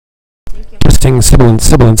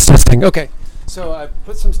Sibilance testing. Okay. So I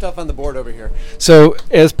put some stuff on the board over here. So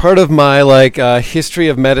as part of my history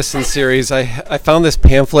of medicine series, I found this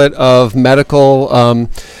pamphlet of medical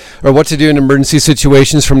or what to do in emergency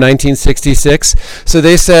situations from 1966. So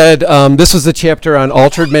they said this was the chapter on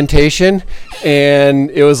altered mentation,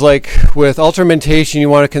 and it was like with altered mentation, you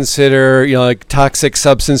want to consider toxic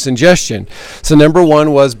substance ingestion. So number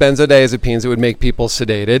one was benzodiazepines that would make people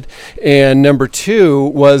sedated, and number two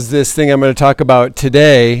was this thing I'm going to talk about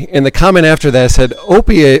today. And the comment after that said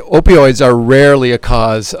opioids are rarely a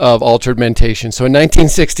cause of altered mentation. So in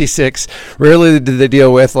 1966, rarely did they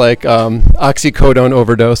deal with oxycodone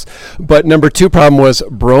overdose. But number two problem was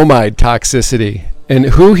bromide toxicity. And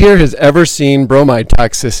who here has ever seen bromide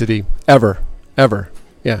toxicity? Ever?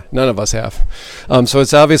 Yeah, none of us have. So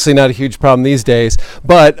it's obviously not a huge problem these days,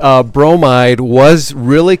 but bromide was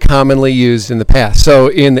really commonly used in the past. So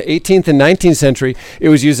in the 18th and 19th century, it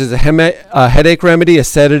was used as a headache remedy, a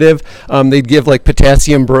sedative. They'd give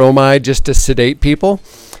potassium bromide just to sedate people.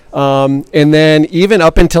 And then even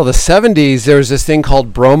up until the 70s, there was this thing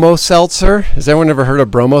called Bromo Seltzer. Has anyone ever heard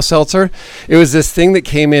of Bromo Seltzer? It was this thing that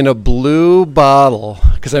came in a blue bottle.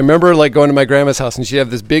 Because I remember going to my grandma's house, and she'd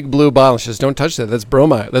have this big blue bottle. She says, "Don't touch that. That's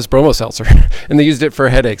bromide. That's Bromo Seltzer." And they used it for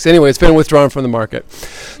headaches. Anyway, it's been withdrawn from the market.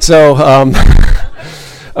 So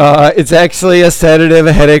it's actually a sedative,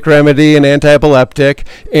 a headache remedy, an anti-epileptic,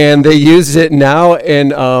 and they use it now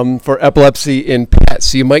for epilepsy in pets.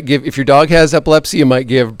 So you might give, if your dog has epilepsy, you might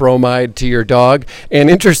give bromide to your dog. And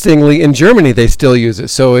interestingly, in Germany, they still use it.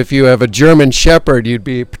 So if you have a German Shepherd, you'd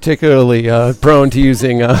be particularly prone to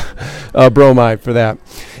using bromide for that.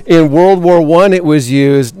 In World War I, it was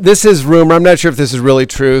used. This is rumor. I'm not sure if this is really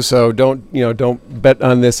true, so don't bet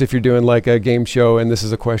on this if you're doing a game show and this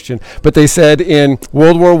is a question. But they said in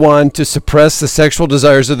World War I, to suppress the sexual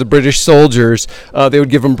desires of the British soldiers, they would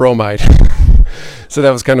give them bromide. So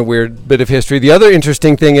that was kind of weird bit of history. The other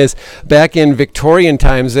interesting thing is back in Victorian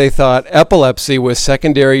times, they thought epilepsy was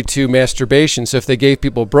secondary to masturbation. So if they gave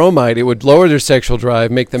people bromide, it would lower their sexual drive,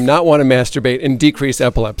 make them not want to masturbate, and decrease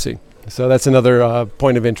epilepsy. So that's another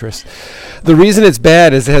point of interest. The reason it's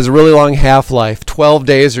bad is it has a really long half-life, 12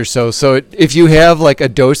 days or so. So if you have a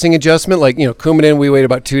dosing adjustment, Coumadin, we wait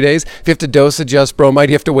about 2 days. If you have to dose adjust bromide,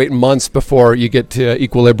 you have to wait months before you get to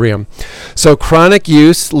equilibrium. So chronic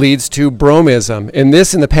use leads to bromism. And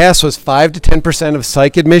this in the past was 5 to 10% of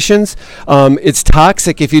psych admissions. It's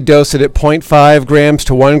toxic if you dose it at 0.5 grams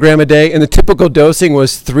to 1 gram a day. And the typical dosing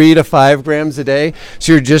was 3 to 5 grams a day.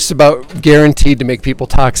 So you're just about guaranteed to make people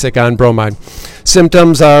toxic on bromide.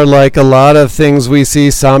 Symptoms are like a lot of things we see: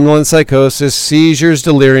 somnolence, psychosis, seizures,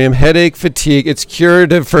 delirium, headache, fatigue. It's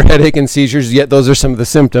curative for headache and seizures, yet those are some of the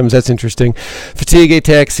symptoms. That's interesting. Fatigue,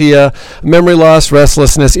 ataxia, memory loss,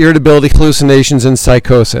 restlessness, irritability, hallucinations, and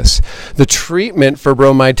psychosis. The treatment for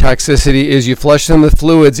bromide toxicity is you flush them with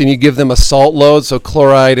fluids and you give them a salt load, so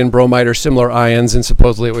chloride and bromide are similar ions, and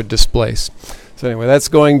supposedly it would displace. So anyway, that's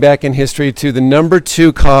going back in history to the number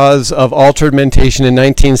 2 cause of altered mentation in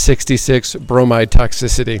 1966, bromide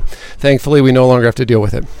toxicity. Thankfully, we no longer have to deal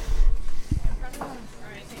with it.